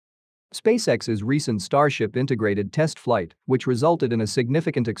SpaceX's recent Starship integrated test flight, which resulted in a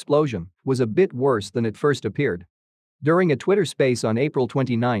significant explosion, was a bit worse than it first appeared. During a Twitter space on April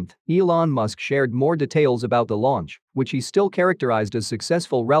 29, Elon Musk shared more details about the launch, which he still characterized as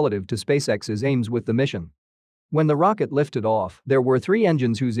successful relative to SpaceX's aims with the mission. When the rocket lifted off, there were 3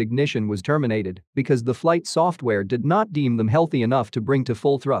 engines whose ignition was terminated because the flight software did not deem them healthy enough to bring to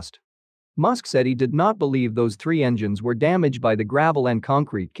full thrust. Musk said he did not believe those 3 engines were damaged by the gravel and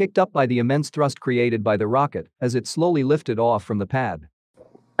concrete kicked up by the immense thrust created by the rocket as it slowly lifted off from the pad.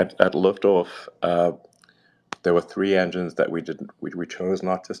 At liftoff, there were 3 engines that we chose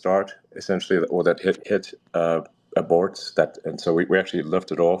not to start, essentially, or that hit aborts. So we actually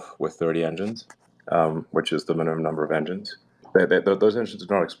lifted off with 30 engines, which is the minimum number of engines. Those engines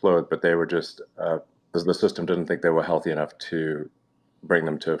did not explode, but they were just the system didn't think they were healthy enough to bring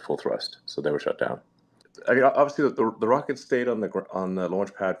them to full thrust, so they were shut down. I mean, obviously, the rocket stayed on the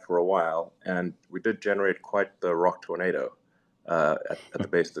launch pad for a while, and we did generate quite the rock tornado at the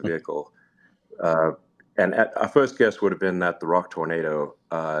base of the vehicle. And our first guess would have been that the rock tornado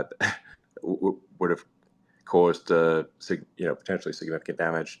would have caused potentially significant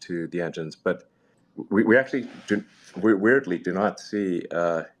damage to the engines, but we actually weirdly do not see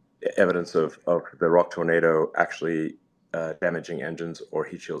evidence of the rock tornado actually damaging engines or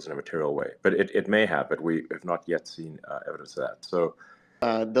heat shields in a material way. But it may have, but we have not yet seen evidence of that. So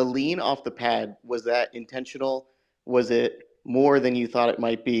the lean off the pad, was that intentional? Was it more than you thought it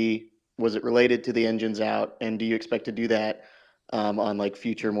might be? Was it related to the engines out? And do you expect to do that on like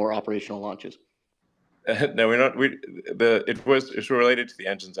future more operational launches? No, we're not. It's related to the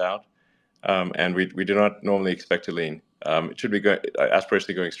engines out, and we do not normally expect to lean. It should be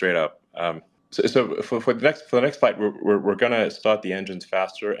aspirationally going straight up. So for the next flight, we're gonna start the engines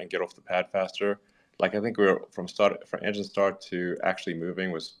faster and get off the pad faster. Like, I think from engine start to actually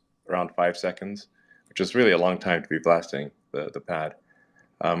moving was around 5 seconds, which is really a long time to be blasting the pad.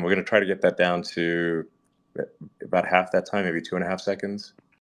 We're going to try to get that down to about half that time, maybe 2.5 seconds.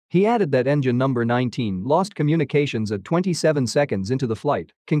 He added that engine number 19 lost communications at 27 seconds into the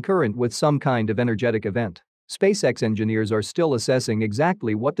flight, concurrent with some kind of energetic event. SpaceX engineers are still assessing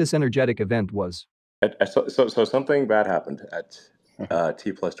exactly what this energetic event was. So something bad happened at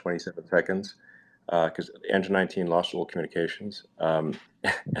T plus 27 seconds, because engine 19 lost all communications, and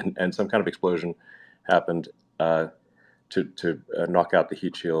some kind of explosion happened to knock out the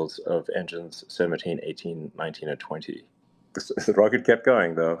heat shields of engines 17, 18, 19, and 20. The rocket kept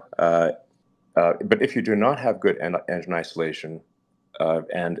going, though. But if you do not have good engine isolation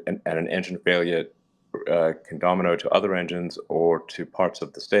and an engine failure can domino to other engines or to parts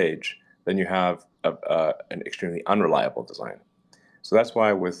of the stage, then you have an extremely unreliable design. So that's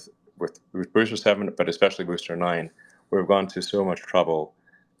why with Booster 7, but especially Booster 9, we've gone to so much trouble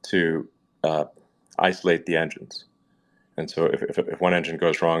to isolate the engines. And so if one engine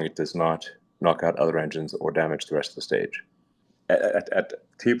goes wrong, it does not knock out other engines or damage the rest of the stage. At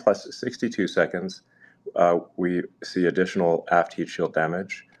T plus 62 seconds, we see additional aft heat shield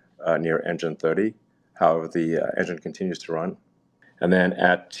damage near engine 30. However, the engine continues to run. And then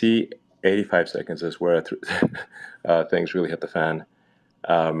at T 85 seconds is where things really hit the fan.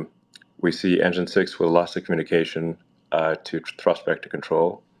 We see engine 6 with loss of communication to thrust vector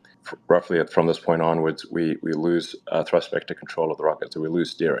control. Roughly from this point onwards, we lose thrust vector control of the rocket, so we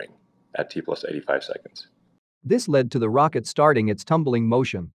lose steering at T plus 85 seconds. This led to the rocket starting its tumbling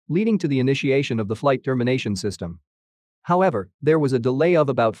motion, leading to the initiation of the flight termination system. However, there was a delay of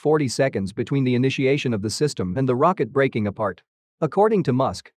about 40 seconds between the initiation of the system and the rocket breaking apart. According to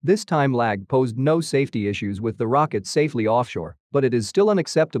Musk, this time lag posed no safety issues with the rocket safely offshore, but it is still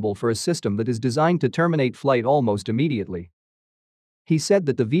unacceptable for a system that is designed to terminate flight almost immediately. He said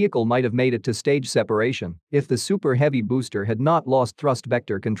that the vehicle might have made it to stage separation if the Super Heavy booster had not lost thrust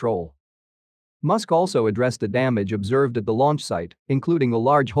vector control. Musk also addressed the damage observed at the launch site, including a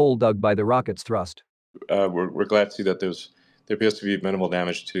large hole dug by the rocket's thrust. We're glad to see that there appears to be minimal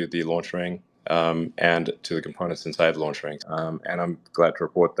damage to the launch ring and to the components inside the launch ring. And I'm glad to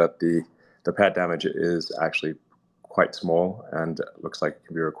report that the pad damage is actually quite small and looks like it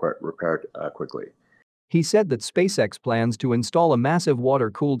can be repaired quickly. He said that SpaceX plans to install a massive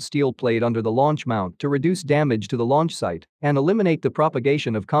water-cooled steel plate under the launch mount to reduce damage to the launch site and eliminate the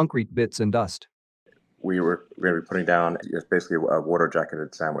propagation of concrete bits and dust. We're going to be putting down basically a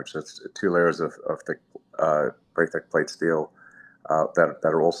water-jacketed sandwich. That's 2 layers of thick, very thick plate steel that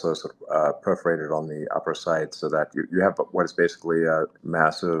are also sort of perforated on the upper side, so that you have what is basically a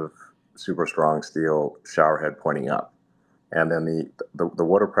massive, super strong steel shower head pointing up, and then the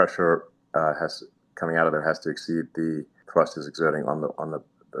water pressure coming out of there has to exceed the thrust is exerting on the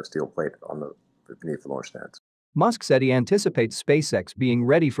the steel plate on the beneath the launch stands. Musk said he anticipates SpaceX being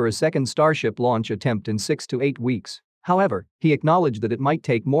ready for a second Starship launch attempt in 6 to 8 weeks. However, he acknowledged that it might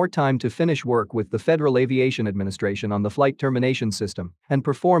take more time to finish work with the Federal Aviation Administration on the flight termination system and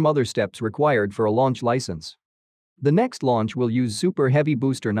perform other steps required for a launch license. The next launch will use Super Heavy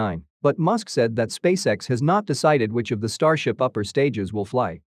Booster 9, but Musk said that SpaceX has not decided which of the Starship upper stages will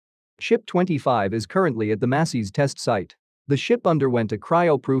fly. Ship25 is currently at the Masseys test site. The ship underwent a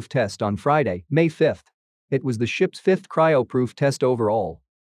cryo-proof test on Friday, May 5. It was the ship's fifth cryo-proof test overall.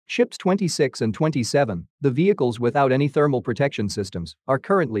 Ships 26 and 27, the vehicles without any thermal protection systems, are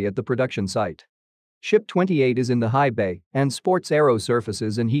currently at the production site. Ship 28 is in the high bay and sports aero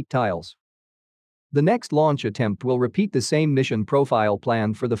surfaces and heat tiles. The next launch attempt will repeat the same mission profile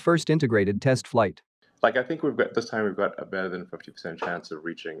plan for the first integrated test flight. I think this time we've got a better than 50% chance of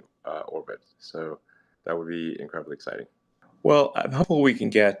reaching orbit, so that would be incredibly exciting. Well, I'm hopeful we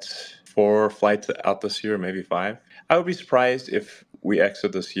can get 4 flights out this year, maybe 5. I would be surprised if we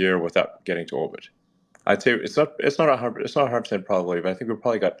exit this year without getting to orbit. I'd say it's not 100% probability, but I think we've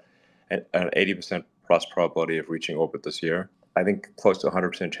probably got an 80% plus probability of reaching orbit this year. I think close to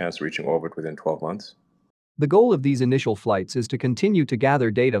 100% chance of reaching orbit within 12 months. The goal of these initial flights is to continue to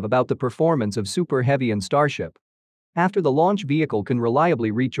gather data about the performance of Super Heavy and Starship. After the launch vehicle can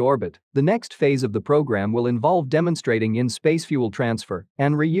reliably reach orbit, the next phase of the program will involve demonstrating in-space fuel transfer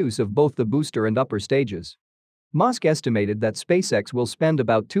and reuse of both the booster and upper stages. Musk estimated that SpaceX will spend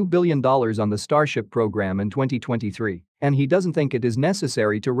about $2 billion on the Starship program in 2023, and he doesn't think it is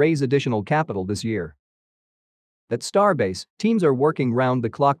necessary to raise additional capital this year. At Starbase, teams are working round the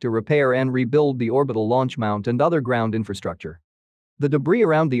clock to repair and rebuild the orbital launch mount and other ground infrastructure. The debris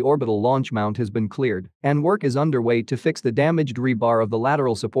around the orbital launch mount has been cleared, and work is underway to fix the damaged rebar of the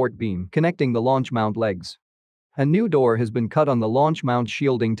lateral support beam connecting the launch mount legs. A new door has been cut on the launch mount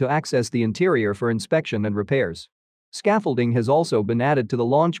shielding to access the interior for inspection and repairs. Scaffolding has also been added to the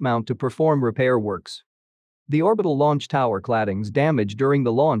launch mount to perform repair works. The orbital launch tower claddings damaged during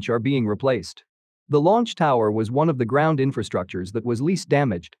the launch are being replaced. The launch tower was one of the ground infrastructures that was least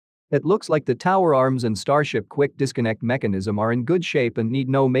damaged. It looks like the tower arms and Starship quick disconnect mechanism are in good shape and need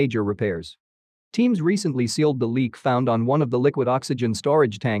no major repairs. Teams recently sealed the leak found on one of the liquid oxygen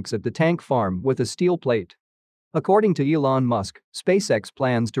storage tanks at the tank farm with a steel plate. According to Elon Musk, SpaceX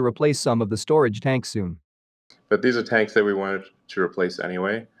plans to replace some of the storage tanks soon. But these are tanks that we wanted to replace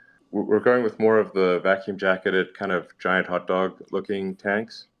anyway. We're going with more of the vacuum jacketed kind of giant hot dog looking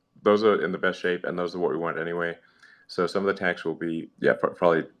tanks. Those are in the best shape, and those are what we want anyway. So some of the tanks will be,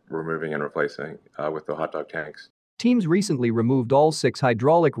 probably removing and replacing with the hot dog tanks. Teams recently removed all 6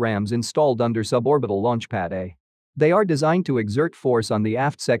 hydraulic rams installed under suborbital launch pad A. They are designed to exert force on the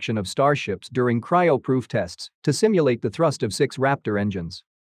aft section of Starships during cryo-proof tests to simulate the thrust of 6 Raptor engines.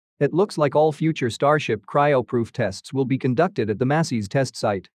 It looks like all future Starship cryo-proof tests will be conducted at the Masseys test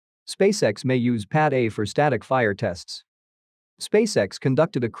site. SpaceX may use pad A for static fire tests. SpaceX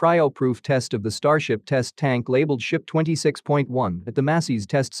conducted a cryo-proof test of the Starship test tank labeled Ship26.1 at the Masseys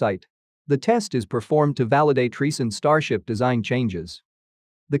test site. The test is performed to validate recent Starship design changes.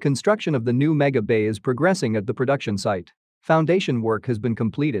 The construction of the new mega bay is progressing at the production site. Foundation work has been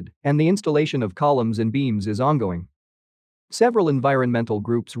completed, and the installation of columns and beams is ongoing. Several environmental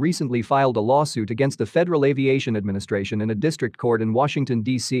groups recently filed a lawsuit against the Federal Aviation Administration in a district court in Washington,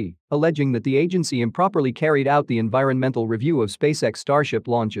 D.C., alleging that the agency improperly carried out the environmental review of SpaceX Starship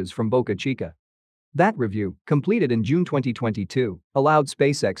launches from Boca Chica. That review, completed in June 2022, allowed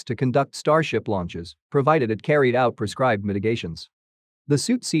SpaceX to conduct Starship launches, provided it carried out prescribed mitigations. The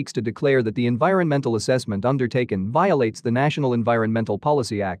suit seeks to declare that the environmental assessment undertaken violates the National Environmental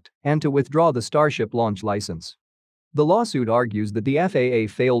Policy Act and to withdraw the Starship launch license. The lawsuit argues that the FAA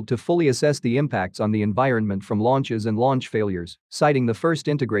failed to fully assess the impacts on the environment from launches and launch failures, citing the first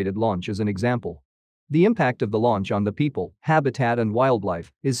integrated launch as an example. The impact of the launch on the people, habitat and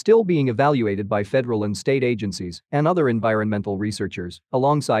wildlife is still being evaluated by federal and state agencies and other environmental researchers,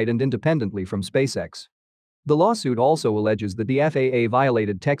 alongside and independently from SpaceX. The lawsuit also alleges that the FAA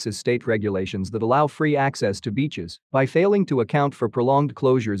violated Texas state regulations that allow free access to beaches by failing to account for prolonged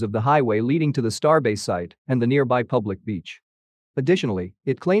closures of the highway leading to the Starbase site and the nearby public beach. Additionally,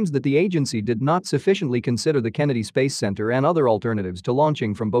 it claims that the agency did not sufficiently consider the Kennedy Space Center and other alternatives to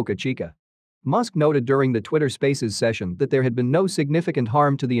launching from Boca Chica. Musk noted during the Twitter Spaces session that there had been no significant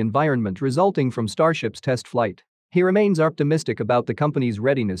harm to the environment resulting from Starship's test flight. He remains optimistic about the company's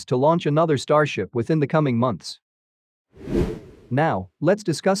readiness to launch another Starship within the coming months. Now, let's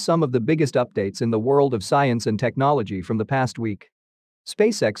discuss some of the biggest updates in the world of science and technology from the past week.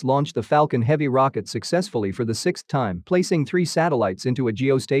 SpaceX launched the Falcon Heavy rocket successfully for the sixth time, placing 3 satellites into a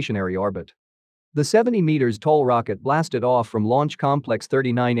geostationary orbit. The 70 meters tall rocket blasted off from Launch Complex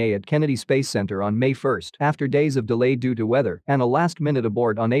 39A at Kennedy Space Center on May 1 after days of delay due to weather and a last-minute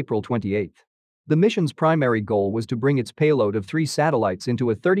abort on April 28. The mission's primary goal was to bring its payload of 3 satellites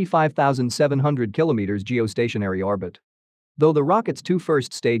into a 35,700 kilometers geostationary orbit. Though the rocket's 2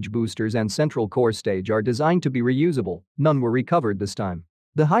 first-stage boosters and central core stage are designed to be reusable, none were recovered this time.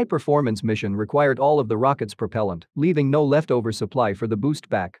 The high-performance mission required all of the rocket's propellant, leaving no leftover supply for the boost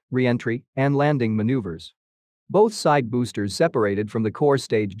back, re-entry, and landing maneuvers. Both side boosters separated from the core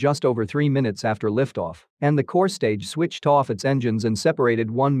stage just over 3 minutes after liftoff, and the core stage switched off its engines and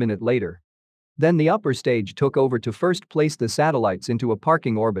separated 1 minute later. Then the upper stage took over to first place the satellites into a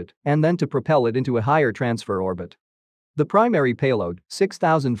parking orbit and then to propel it into a higher transfer orbit. The primary payload,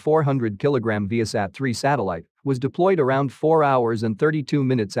 6,400 kg ViaSat-3 satellite, was deployed around 4 hours and 32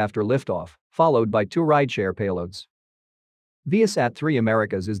 minutes after liftoff, followed by 2 rideshare payloads. ViaSat-3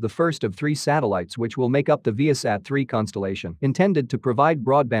 Americas is the first of 3 satellites which will make up the ViaSat-3 constellation, intended to provide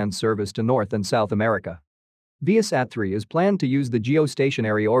broadband service to North and South America. ViaSat-3 is planned to use the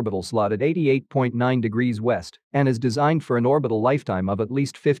geostationary orbital slot at 88.9 degrees west and is designed for an orbital lifetime of at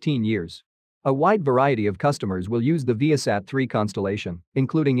least 15 years. A wide variety of customers will use the ViaSat-3 constellation,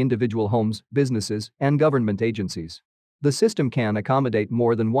 including individual homes, businesses, and government agencies. The system can accommodate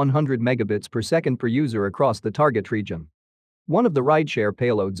more than 100 megabits per second per user across the target region. One of the rideshare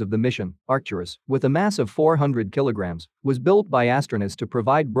payloads of the mission, Arcturus, with a mass of 400 kilograms, was built by Astranis to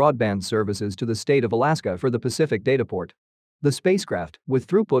provide broadband services to the state of Alaska for the Pacific Dataport. The spacecraft, with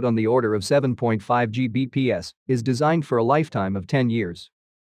throughput on the order of 7.5 Gbps, is designed for a lifetime of 10 years.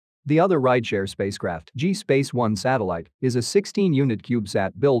 The other rideshare spacecraft, G-Space-1 satellite, is a 16-unit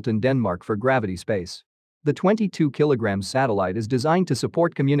CubeSat built in Denmark for gravity space. The 22-kilogram satellite is designed to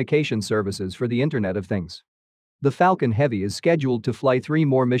support communication services for the Internet of Things. The Falcon Heavy is scheduled to fly 3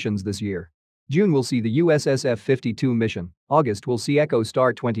 more missions this year. June will see the USS F-52 mission, August will see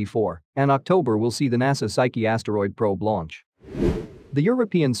EchoStar 24, and October will see the NASA Psyche asteroid probe launch. The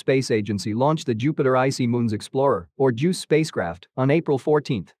European Space Agency launched the Jupiter Icy Moons Explorer, or JUICE spacecraft, on April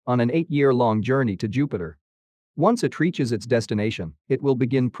 14 on an 8-year-long journey to Jupiter. Once it reaches its destination, it will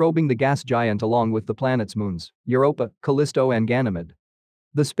begin probing the gas giant along with the planet's moons, Europa, Callisto and Ganymede.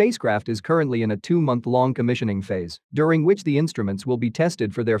 The spacecraft is currently in a 2-month-long commissioning phase, during which the instruments will be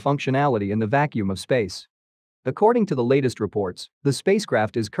tested for their functionality in the vacuum of space. According to the latest reports, the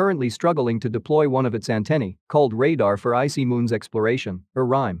spacecraft is currently struggling to deploy one of its antennae, called Radar for Icy Moons Exploration, or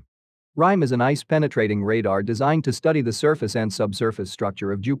RIME. RIME is an ice-penetrating radar designed to study the surface and subsurface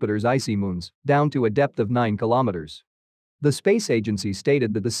structure of Jupiter's icy moons, down to a depth of 9 kilometers. The space agency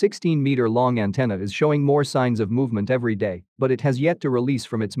stated that the 16-meter-long antenna is showing more signs of movement every day, but it has yet to release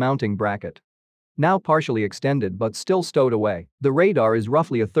from its mounting bracket. Now partially extended but still stowed away, the radar is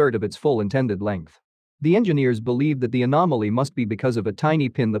roughly a third of its full intended length. The engineers believe that the anomaly must be because of a tiny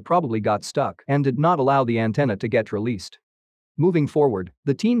pin that probably got stuck and did not allow the antenna to get released. Moving forward,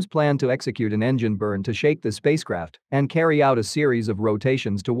 the teams plan to execute an engine burn to shake the spacecraft and carry out a series of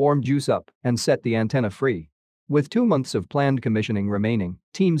rotations to warm JUICE up and set the antenna free. With 2 months of planned commissioning remaining,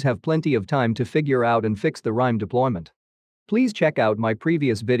 teams have plenty of time to figure out and fix the RIME deployment. Please check out my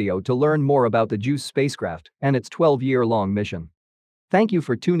previous video to learn more about the JUICE spacecraft and its 12-year-long mission. Thank you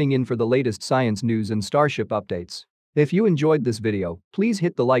for tuning in for the latest science news and Starship updates. If you enjoyed this video, please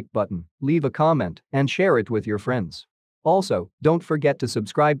hit the like button, leave a comment, and share it with your friends. Also, don't forget to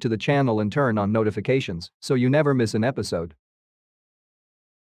subscribe to the channel and turn on notifications so you never miss an episode.